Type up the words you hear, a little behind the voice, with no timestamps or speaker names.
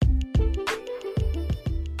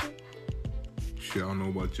shit, I don't know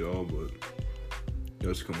about y'all, but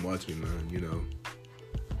y'all should come watch me, man. You know,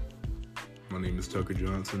 my name is Tucker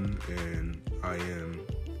Johnson, and I am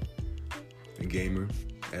a gamer.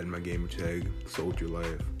 Add my gamer tag,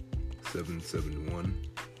 SoldierLife771,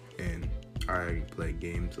 and I play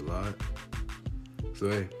games a lot. So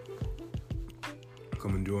hey,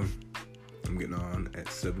 come and join. I'm getting on at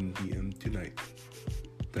 7 p.m. tonight.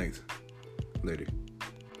 Thanks. Later.